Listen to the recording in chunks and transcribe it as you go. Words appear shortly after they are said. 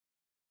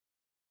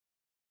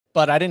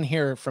but I didn't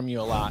hear from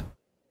you a lot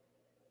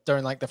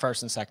during like the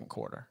first and second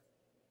quarter.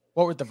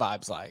 What were the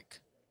vibes like?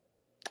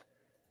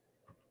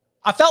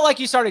 I felt like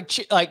you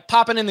started like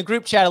popping in the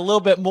group chat a little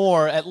bit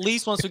more, at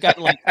least once we got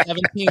to like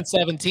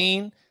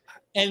 17-17.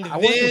 And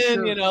then,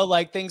 sure. you know,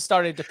 like things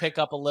started to pick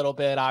up a little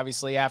bit,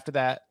 obviously, after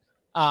that.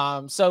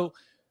 So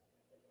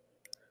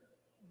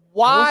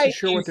why I wasn't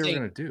sure what they were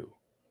going to do.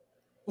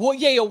 Well,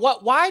 yeah.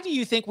 Why do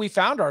you think we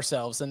found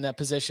ourselves in that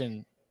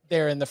position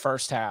there in the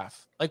first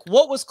half? Like,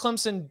 what was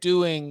Clemson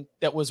doing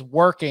that was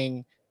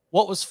working?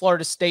 What was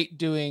Florida State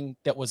doing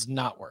that was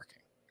not working?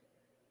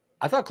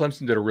 I thought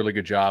Clemson did a really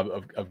good job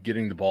of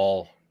getting the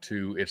ball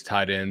to its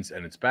tight ends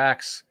and its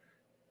backs.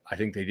 I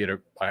think they did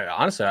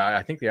honestly,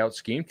 I think they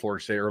out-schemed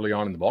Florida State early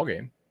on in the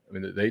ballgame. I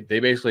mean, they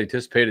basically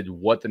anticipated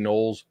what the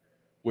Noles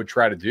would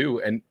try to do.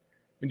 And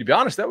I mean, to be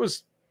honest, that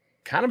was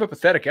kind of a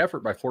pathetic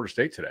effort by Florida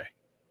State today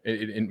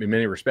in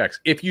many respects.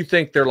 If you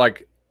think they're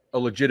like a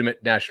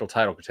legitimate national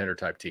title contender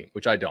type team,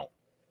 which I don't,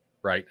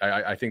 right?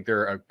 I think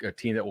they're a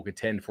team that will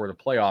contend for the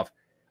playoff.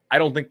 I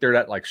don't think they're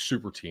that like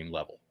super team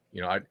level.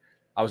 You know,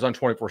 I was on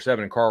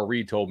 24/7 and Carl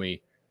Reed told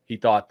me he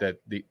thought that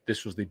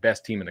this was the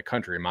best team in the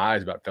country. And my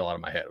eyes about fell out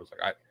of my head. I was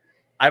like,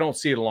 I don't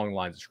see it along the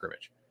lines of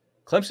scrimmage.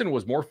 Clemson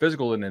was more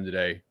physical than them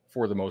today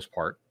for the most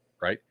part,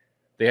 right?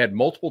 They had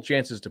multiple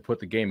chances to put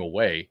the game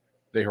away.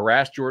 They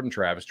harassed Jordan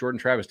Travis. Jordan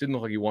Travis didn't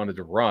look like he wanted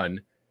to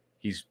run.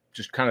 He's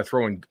just kind of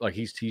throwing, like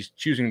he's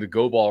choosing the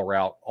go ball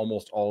route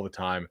almost all the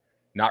time,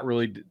 not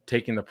really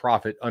taking the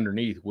profit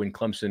underneath when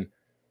Clemson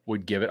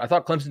would give it. I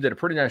thought Clemson did a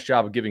pretty nice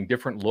job of giving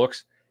different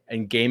looks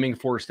and gaming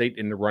Florida State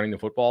into running the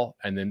football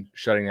and then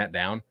shutting that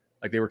down.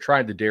 Like they were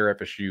trying to dare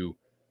FSU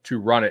to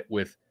run it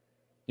with,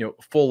 you know,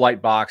 full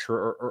light box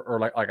or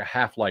like a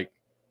half light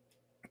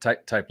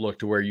type look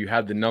to where you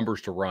have the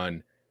numbers to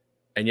run.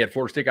 And yet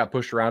Florida State got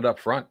pushed around up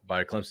front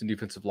by a Clemson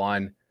defensive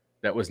line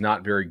that was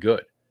not very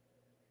good.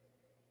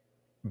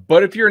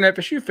 But if you're an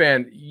FSU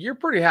fan, you're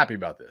pretty happy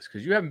about this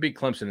because you haven't beat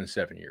Clemson in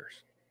 7 years,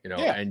 you know,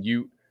 and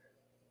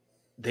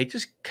they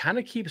just kind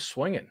of keep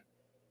swinging.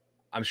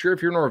 I'm sure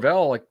if you're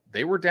Norvell, like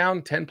they were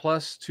down 10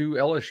 plus to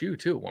LSU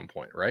too at one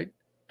point, right?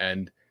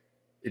 And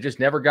it just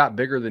never got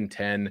bigger than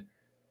 10.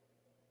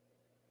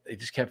 They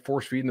just kept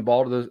force feeding the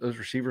ball to those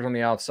receivers on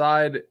the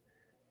outside.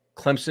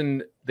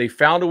 Clemson, they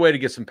found a way to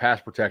get some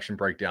pass protection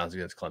breakdowns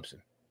against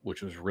Clemson,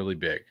 which was really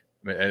big.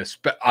 I mean, and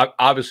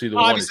obviously the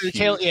one is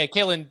huge.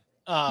 Kalen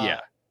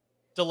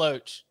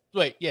Deloach.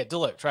 Wait, yeah,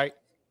 Deloach, right?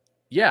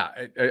 Yeah,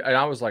 and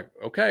I was like,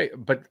 okay.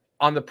 But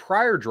on the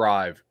prior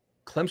drive,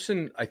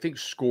 Clemson, I think,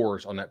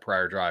 scores on that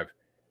prior drive.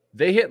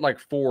 They hit like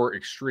 4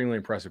 extremely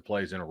impressive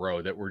plays in a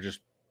row that were just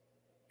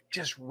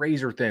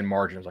razor thin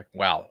margins. Like,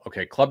 wow,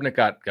 okay, Klubnik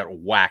got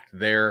whacked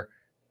there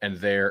and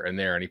there and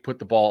there, and he put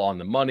the ball on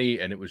the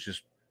money, and it was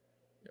just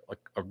like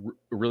a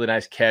really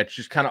nice catch,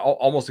 just kind of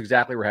almost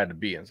exactly where it had to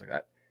be. And it's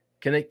like,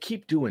 can they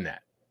keep doing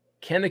that?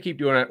 Can they keep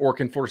doing that, or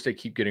can Florida State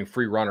keep getting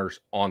free runners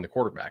on the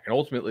quarterback? And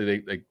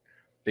ultimately,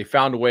 they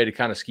found a way to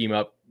kind of scheme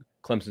up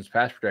Clemson's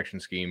pass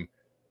protection scheme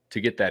to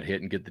get that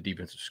hit and get the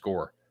defensive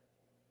score.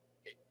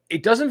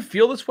 It doesn't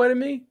feel this way to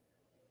me.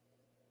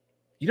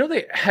 You know,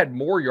 they had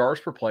more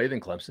yards per play than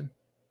Clemson.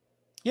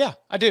 Yeah,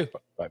 I do.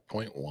 By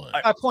 0.1.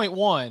 By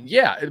 0.1.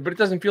 Yeah, but it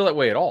doesn't feel that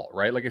way at all,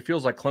 right? Like it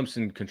feels like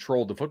Clemson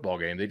controlled the football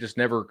game. They just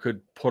never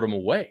could put them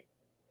away.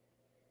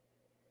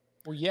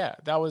 Well, yeah,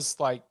 that was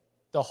like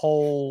the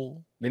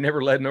whole. They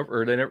never led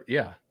over, or they never.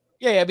 Yeah.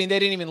 Yeah, I mean, they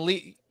didn't even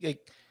lead. Like,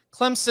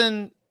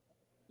 Clemson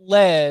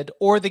led,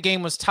 or the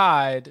game was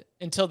tied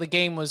until the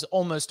game was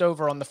almost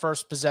over on the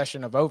first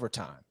possession of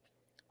overtime.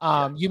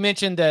 You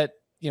mentioned that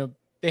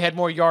they had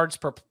more yards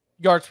per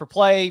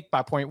play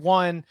by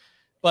 0.1.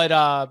 But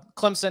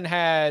Clemson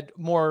had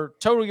more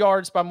total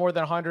yards by more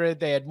than 100.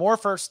 They had more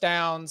first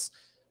downs.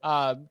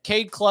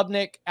 Cade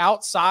Klubnik,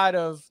 outside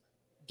of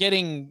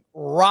getting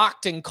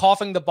rocked and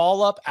coughing the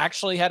ball up,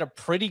 actually had a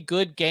pretty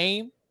good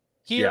game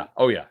here. Yeah.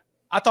 Oh, yeah.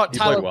 I thought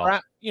Tyler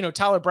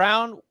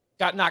Brown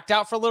got knocked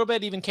out for a little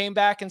bit, even came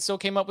back and still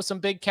came up with some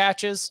big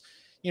catches.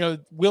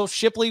 Will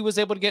Shipley was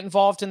able to get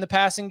involved in the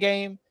passing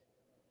game.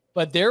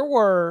 But there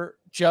were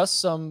just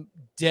some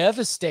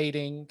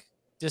devastating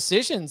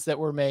decisions that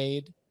were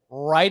made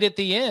right at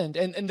the end.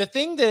 And the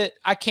thing that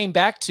I came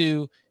back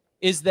to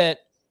is that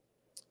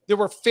there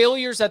were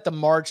failures at the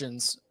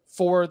margins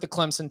for the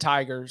Clemson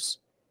Tigers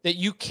that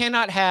you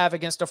cannot have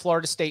against a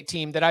Florida State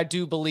team that I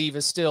do believe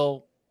is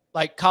still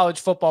like college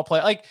football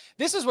play. Like,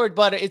 this is where,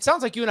 but it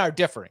sounds like you and I are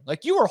differing.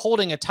 Like, you are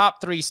holding a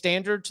top 3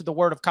 standard to the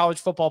word of college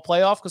football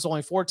playoff because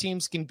only 4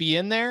 teams can be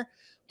in there.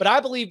 But I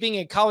believe being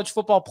a college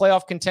football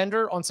playoff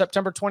contender on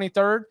September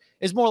 23rd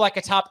is more like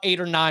a top 8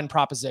 or 9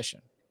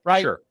 proposition,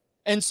 right? Sure.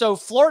 And so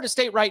Florida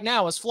State right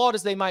now, as flawed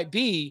as they might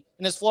be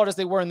and as flawed as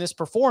they were in this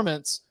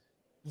performance,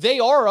 they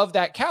are of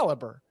that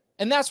caliber.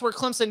 And that's where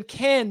Clemson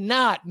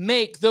cannot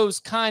make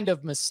those kind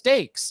of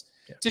mistakes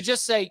to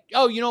just say,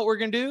 oh, you know what we're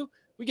going to do?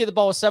 We get the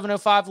ball with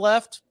 7:05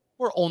 left.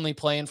 We're only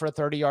playing for a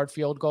 30-yard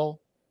field goal.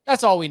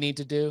 That's all we need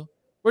to do.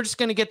 We're just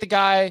going to get the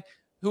guy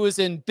who is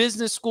in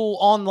business school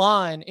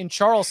online in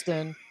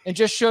Charleston and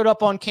just showed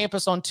up on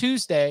campus on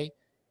Tuesday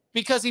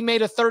because he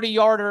made a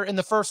 30-yarder in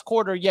the first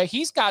quarter. Yeah,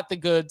 he's got the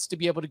goods to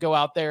be able to go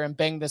out there and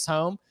bang this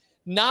home,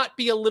 not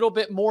be a little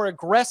bit more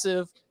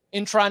aggressive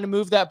in trying to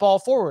move that ball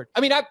forward.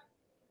 I mean, I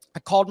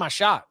called my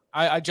shot.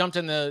 I jumped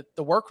in the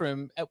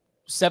workroom at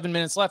 7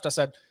 minutes left. I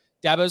said,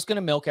 Dabo's going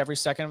to milk every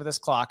second of this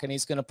clock, and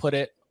he's going to put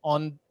it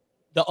on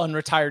the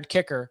unretired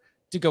kicker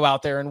to go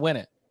out there and win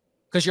it.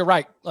 Because you're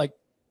right. Like,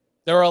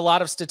 there are a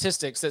lot of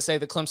statistics that say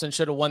that Clemson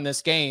should have won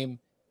this game.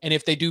 And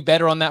if they do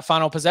better on that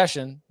final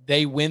possession,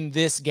 they win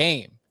this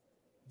game.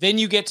 Then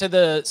you get to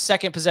the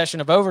second possession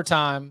of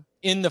overtime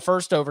in the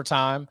first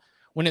overtime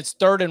when it's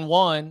 3rd and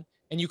 1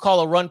 and you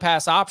call a run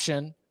pass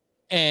option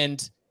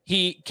and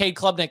Cade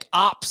Klubnik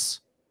opts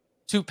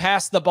to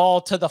pass the ball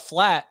to the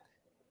flat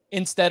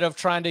instead of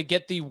trying to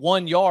get the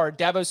 1 yard.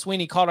 Dabo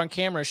Swinney caught on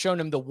camera, showing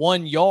him the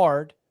 1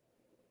 yard.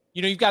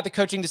 You know, you've got the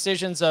coaching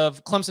decisions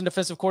of Clemson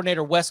defensive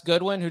coordinator Wes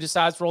Goodwin, who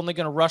decides we're only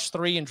going to rush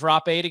 3 and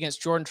drop 8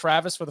 against Jordan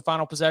Travis for the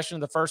final possession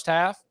of the first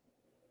half.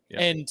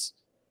 Yeah. And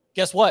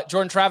guess what?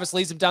 Jordan Travis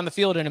leads him down the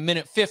field in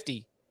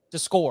 1:50 to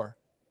score.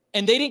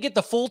 And they didn't get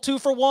the full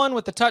 2-for-1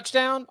 with the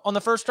touchdown on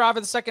the first drive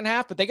of the second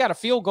half, but they got a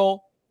field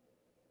goal.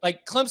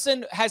 Like,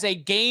 Clemson has a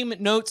game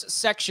notes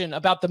section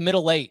about the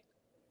middle 8,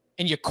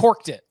 and you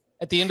corked it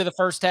at the end of the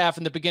first half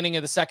and the beginning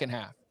of the second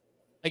half.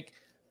 Like,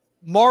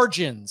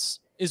 margins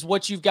is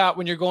what you've got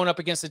when you're going up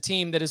against a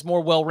team that is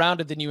more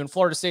well-rounded than you, and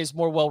Florida State is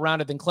more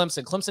well-rounded than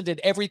Clemson. Clemson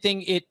did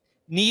everything it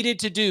needed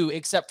to do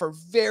except for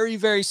very,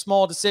 very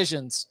small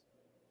decisions,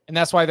 and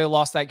that's why they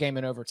lost that game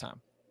in overtime.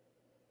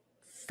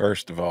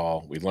 First of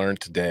all, we learned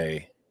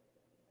today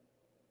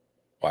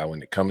why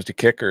when it comes to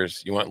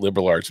kickers, you want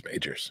liberal arts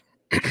majors.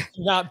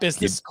 Not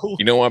business school.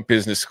 You don't want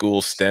business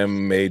school,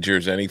 STEM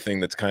majors,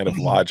 anything that's kind of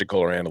logical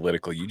or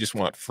analytical. You just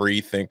want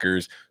free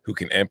thinkers who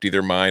can empty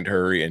their mind,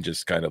 hurry, and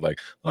just kind of like,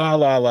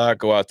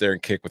 go out there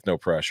and kick with no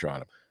pressure on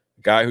them.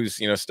 A guy who's,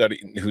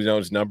 who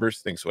knows numbers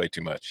thinks way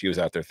too much. He was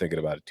out there thinking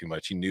about it too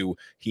much. He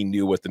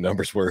knew what the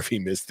numbers were if he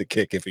missed the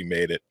kick, if he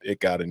made it.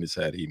 It got in his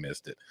head. He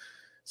missed it.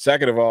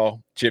 Second of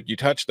all, Chip, you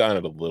touched on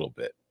it a little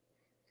bit.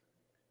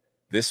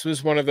 This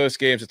was one of those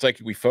games. It's like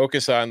we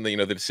focus on the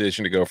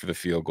decision to go for the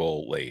field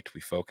goal late.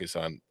 We focus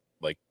on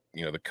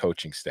the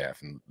coaching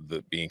staff and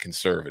the being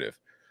conservative.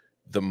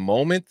 The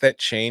moment that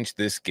changed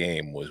this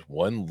game was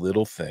one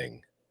little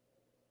thing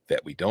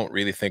that we don't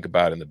really think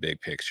about in the big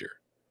picture.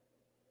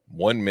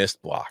 One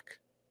missed block.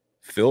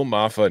 Phil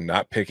Maffa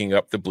not picking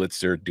up the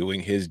blitzer,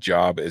 doing his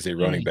job as a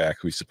running back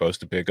who's supposed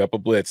to pick up a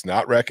blitz,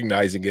 not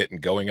recognizing it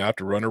and going out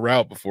to run a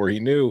route before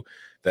he knew,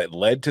 that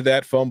led to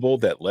that fumble,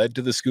 that led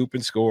to the scoop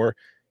and score.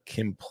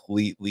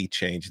 Completely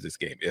changed this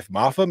game. If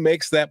Maffa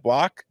makes that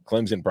block,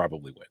 Clemson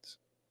probably wins.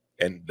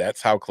 And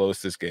that's how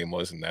close this game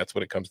was, and that's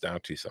what it comes down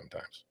to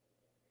sometimes.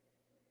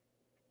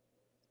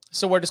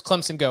 So where does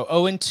Clemson go?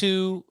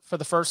 0-2 for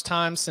the first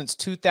time since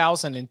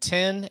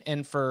 2010.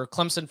 And for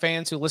Clemson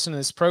fans who listen to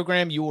this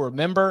program, you will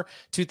remember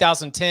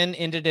 2010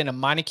 ended in a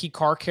Meineke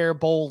Car Care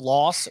Bowl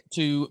loss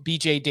to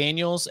BJ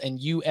Daniels and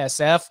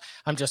USF.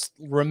 I'm just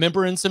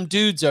remembering some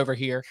dudes over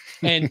here.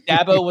 And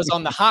Dabo was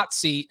on the hot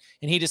seat,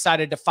 and he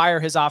decided to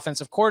fire his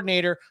offensive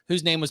coordinator,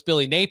 whose name was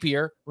Billy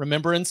Napier.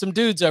 Remembering some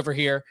dudes over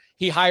here.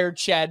 He hired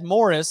Chad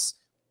Morris,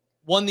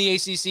 won the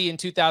ACC in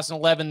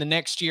 2011. The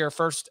next year,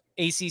 first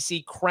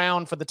ACC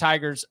crown for the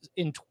Tigers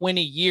in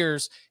 20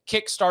 years,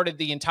 kick-started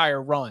the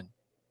entire run.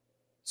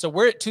 So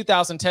we're at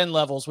 2010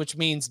 levels, which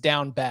means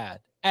down bad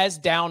as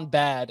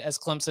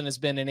Clemson has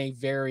been in a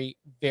very,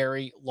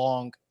 very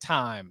long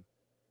time.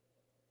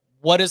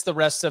 What does the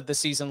rest of the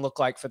season look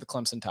like for the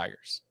Clemson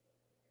Tigers?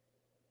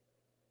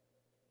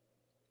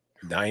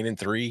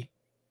 9-3.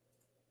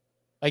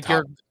 Like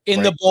you're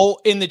in the bowl,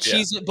 in the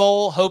Cheez-It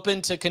Bowl,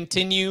 hoping to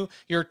continue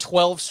your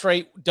 12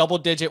 straight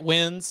double-digit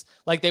wins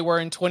like they were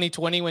in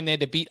 2020 when they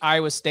had to beat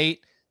Iowa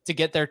State to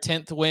get their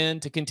 10th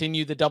win to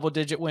continue the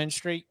double-digit win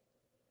streak.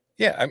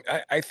 Yeah,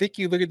 I think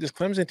you look at this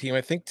Clemson team,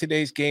 I think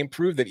today's game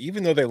proved that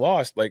even though they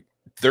lost,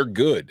 they're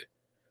good.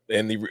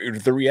 And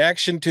the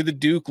reaction to the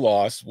Duke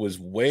loss was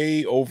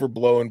way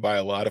overblown by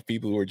a lot of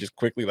people who were just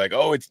quickly like,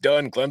 oh, it's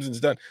done. Clemson's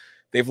done.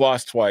 They've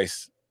lost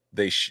twice.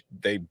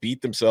 They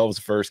beat themselves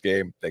the first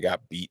game. They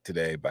got beat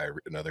today by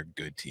another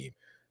good team.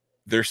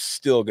 They're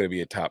still going to be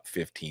a top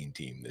 15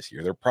 team this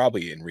year. They're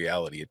probably in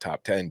reality a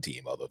top 10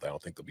 team, although I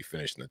don't think they'll be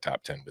finished in the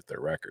top 10 with their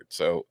record.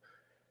 So,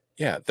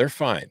 yeah, they're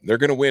fine. They're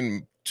going to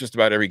win just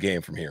about every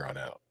game from here on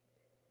out.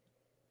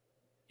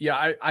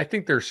 Yeah, I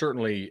think they're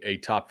certainly a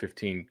top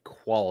 15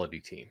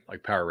 quality team,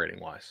 like power rating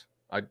wise.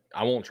 I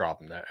won't drop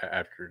them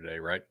after today,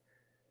 right?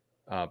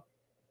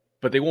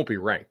 But they won't be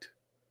ranked,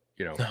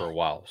 for a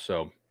while.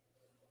 So,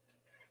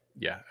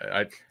 yeah,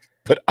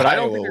 but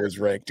Iowa was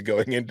ranked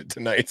going into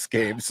tonight's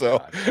game.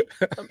 So,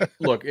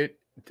 look,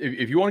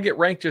 if you want to get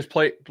ranked, just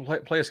play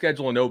a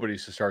schedule of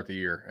nobodies to start the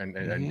year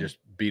and just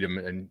beat them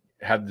and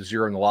have the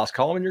 0 in the loss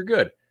column, and you're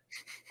good.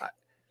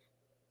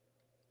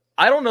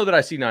 I don't know that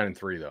I see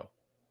 9-3 though.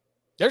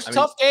 There's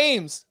tough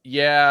games.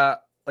 Yeah,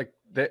 like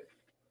that.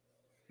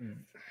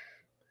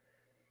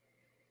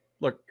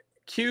 Look,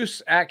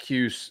 Cuse at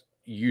Cuse,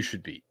 you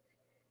should beat.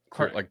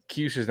 Like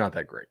Cuse is not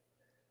that great.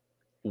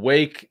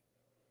 Wake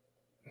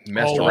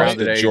messed Oh, around Lost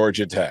to today.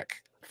 Georgia Tech.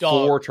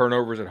 4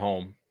 turnovers at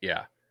home.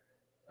 Yeah.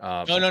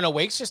 No.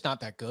 Wake's just not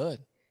that good.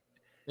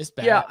 It's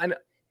bad. Yeah,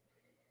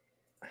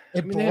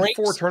 It they had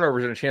 4 breaks.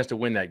 turnovers and a chance to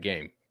win that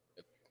game.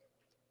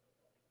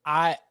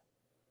 I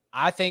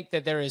think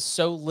that there is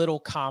so little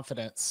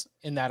confidence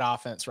in that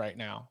offense right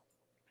now.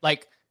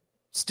 Like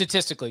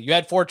statistically, you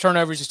had 4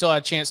 turnovers, you still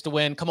had a chance to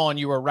win. Come on,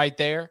 you were right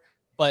there.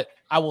 But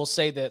I will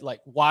say that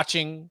like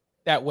watching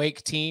that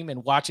Wake team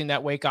and watching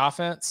that Wake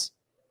offense,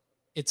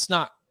 it's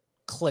not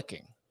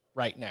clicking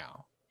right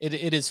now.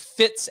 It is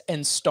fits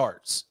and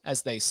starts,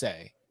 as they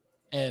say.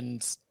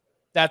 And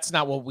that's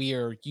not what we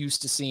are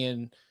used to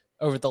seeing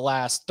over the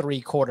last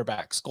 3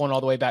 quarterbacks, going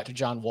all the way back to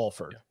John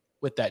Wolford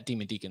with that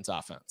Demon Deacons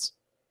offense.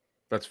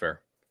 That's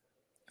fair.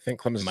 I think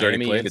Clemson's Miami,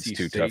 already played NC its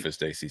 2 State.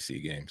 toughest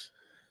ACC games.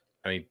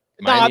 I mean,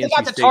 No, Miami, they got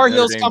NC the State, Tar Notre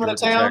Heels Dame, coming to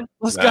Georgia town. Tech.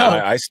 Let's Nah,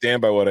 go. I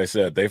stand by what I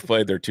said. They've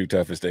played their 2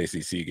 toughest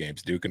ACC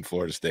games, Duke and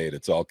Florida State.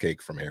 It's all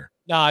cake from here.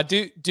 Nah,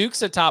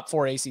 Duke's a top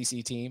 4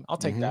 ACC team. I'll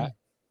take that.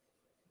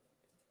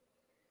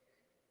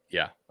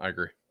 Yeah, I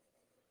agree.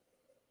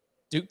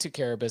 Duke took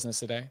care of business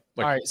today.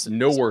 Like, all right.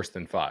 no worse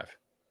than 5.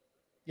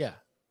 Yeah.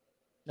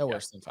 No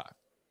worse than 5.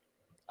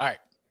 All right.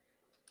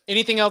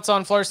 Anything else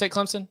on Florida State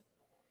Clemson?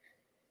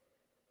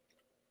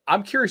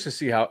 I'm curious to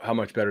see how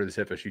much better this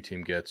FSU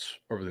team gets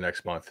over the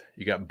next month.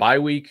 You got bye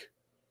week,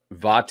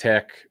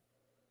 Vatech,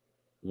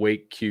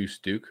 Wake, Cuse,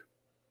 Duke.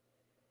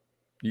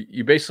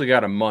 You basically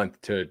got a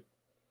month to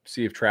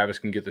see if Travis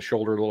can get the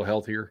shoulder a little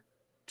healthier,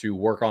 to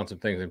work on some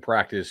things in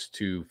practice,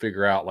 to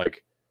figure out,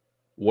 like,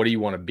 what do you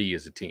want to be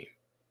as a team?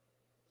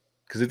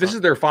 Because if this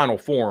is their final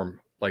form,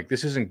 like,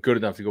 this isn't good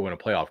enough to go win a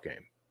playoff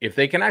game. If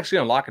they can actually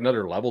unlock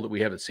another level that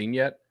we haven't seen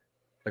yet,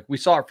 like we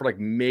saw it for like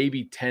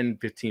maybe 10,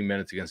 15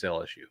 minutes against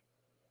LSU.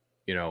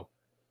 You know,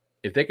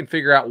 if they can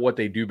figure out what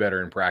they do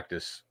better in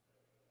practice,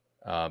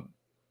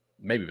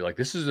 maybe like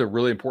this is a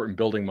really important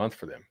building month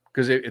for them.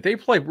 Because if they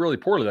play really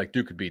poorly, like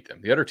Duke could beat them.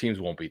 The other teams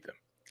won't beat them.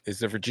 Is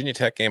the Virginia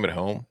Tech game at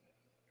home?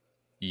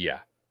 Yeah.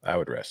 I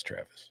would rest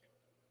Travis.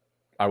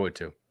 I would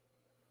too.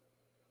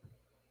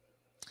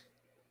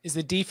 Is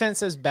the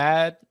defense as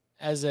bad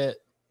as it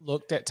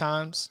looked at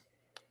times?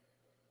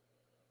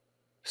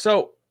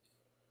 So,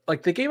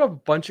 like, they gave up a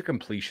bunch of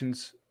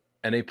completions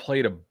and they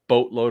played a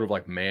boatload of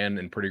like man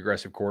and pretty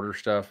aggressive quarter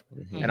stuff.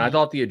 Mm-hmm. And I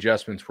thought the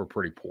adjustments were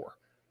pretty poor.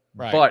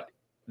 Right. But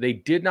they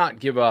did not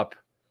give up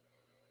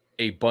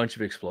a bunch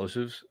of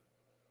explosives.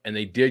 And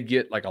they did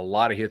get like a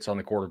lot of hits on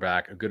the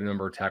quarterback, a good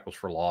number of tackles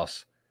for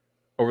loss.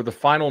 Over the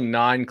final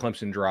 9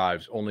 Clemson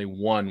drives, only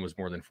 1 was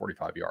more than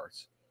 45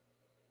 yards.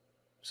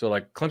 So,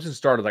 like, Clemson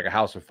started like a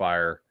house of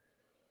fire.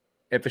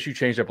 FSU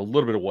changed up a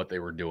little bit of what they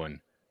were doing.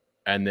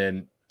 And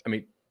then, I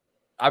mean,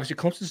 obviously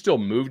Clemson still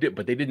moved it,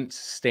 but they didn't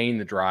sustain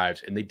the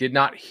drives, and they did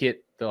not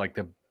hit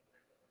the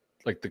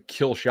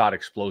kill shot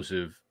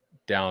explosive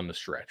down the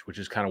stretch, which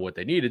is kind of what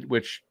they needed.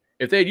 Which,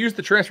 if they had used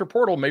the transfer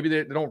portal, maybe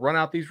they don't run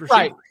out these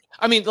receivers. Right.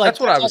 I mean, like, that's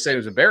what I was saying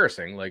was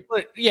embarrassing. Like,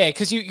 yeah,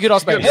 because you could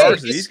also be like, hey, hey,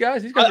 these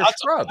guys are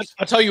scrubs.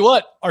 I'll tell you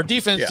what, our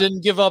defense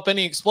didn't give up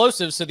any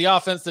explosives to the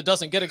offense that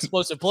doesn't get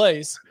explosive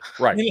plays.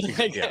 Right.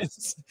 Like, yeah.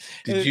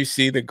 Did you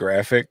see the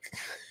graphic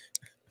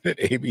that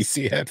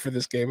ABC had for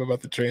this game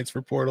about the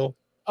transfer portal?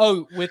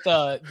 Oh, with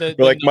the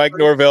like Mike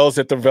Norvell's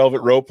at the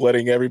velvet rope,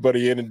 letting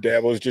everybody in, and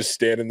Dabo's just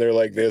standing there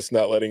like this,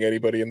 not letting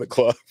anybody in the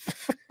club.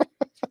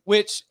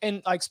 Which,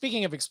 and like,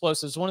 speaking of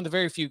explosives, one of the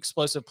very few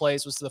explosive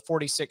plays was the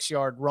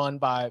 46-yard run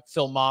by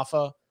Phil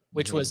Maffa,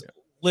 which was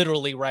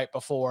literally right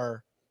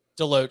before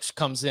Deloach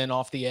comes in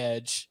off the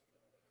edge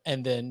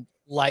and then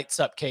lights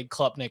up Cade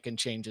Klubnik and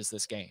changes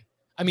this game.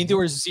 I mean, there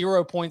were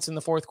 0 points in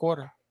the fourth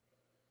quarter.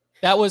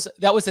 That was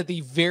at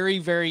the very,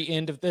 very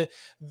end of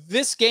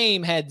this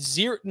game had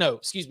 0. No,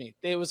 excuse me.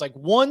 It was like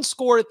 1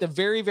 score at the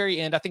very, very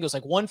end. I think it was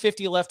like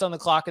 150 left on the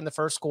clock in the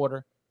first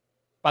quarter.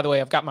 By the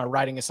way, I've got my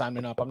writing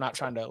assignment up. I'm not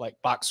trying to like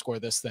box score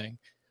this thing.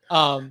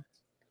 1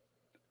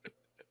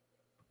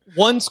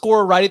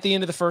 score right at the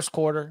end of the first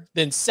quarter.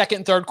 Then second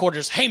and third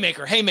quarters,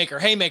 haymaker.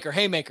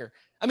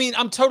 I mean,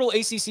 I'm total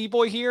ACC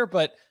boy here,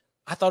 but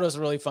I thought it was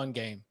a really fun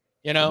game.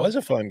 You know, it was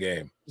a fun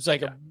game. It was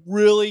like a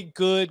really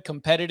good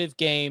competitive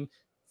game.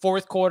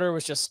 Fourth quarter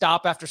was just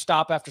stop after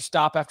stop after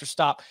stop after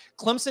stop.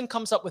 Clemson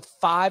comes up with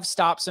 5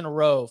 stops in a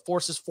row,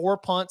 forces 4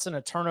 punts and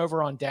a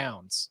turnover on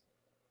downs.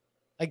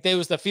 Like, there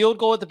was the field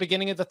goal at the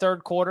beginning of the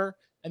third quarter,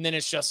 and then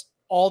it's just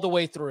all the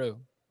way through.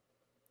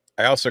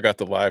 I also got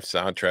the live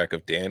soundtrack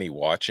of Danny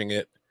watching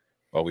it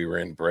while we were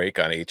in break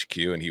on HQ,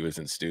 and he was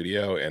in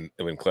studio, and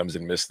when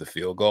Clemson missed the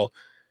field goal.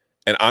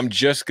 And I'm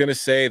just going to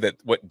say that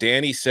what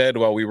Danny said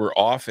while we were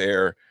off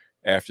air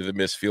after the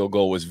missed field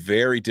goal was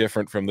very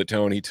different from the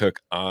tone he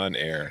took on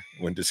air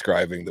when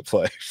describing the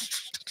play.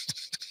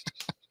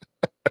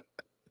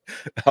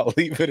 I'll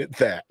leave it at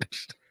that.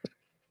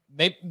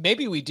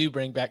 Maybe we do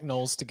bring back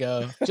Knowles to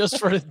go just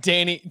for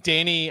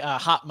Danny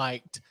hot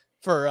mic'd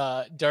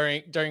for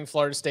during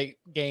Florida State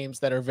games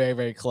that are very,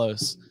 very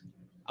close.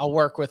 I'll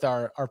work with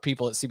our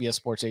people at CBS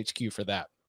Sports HQ for that.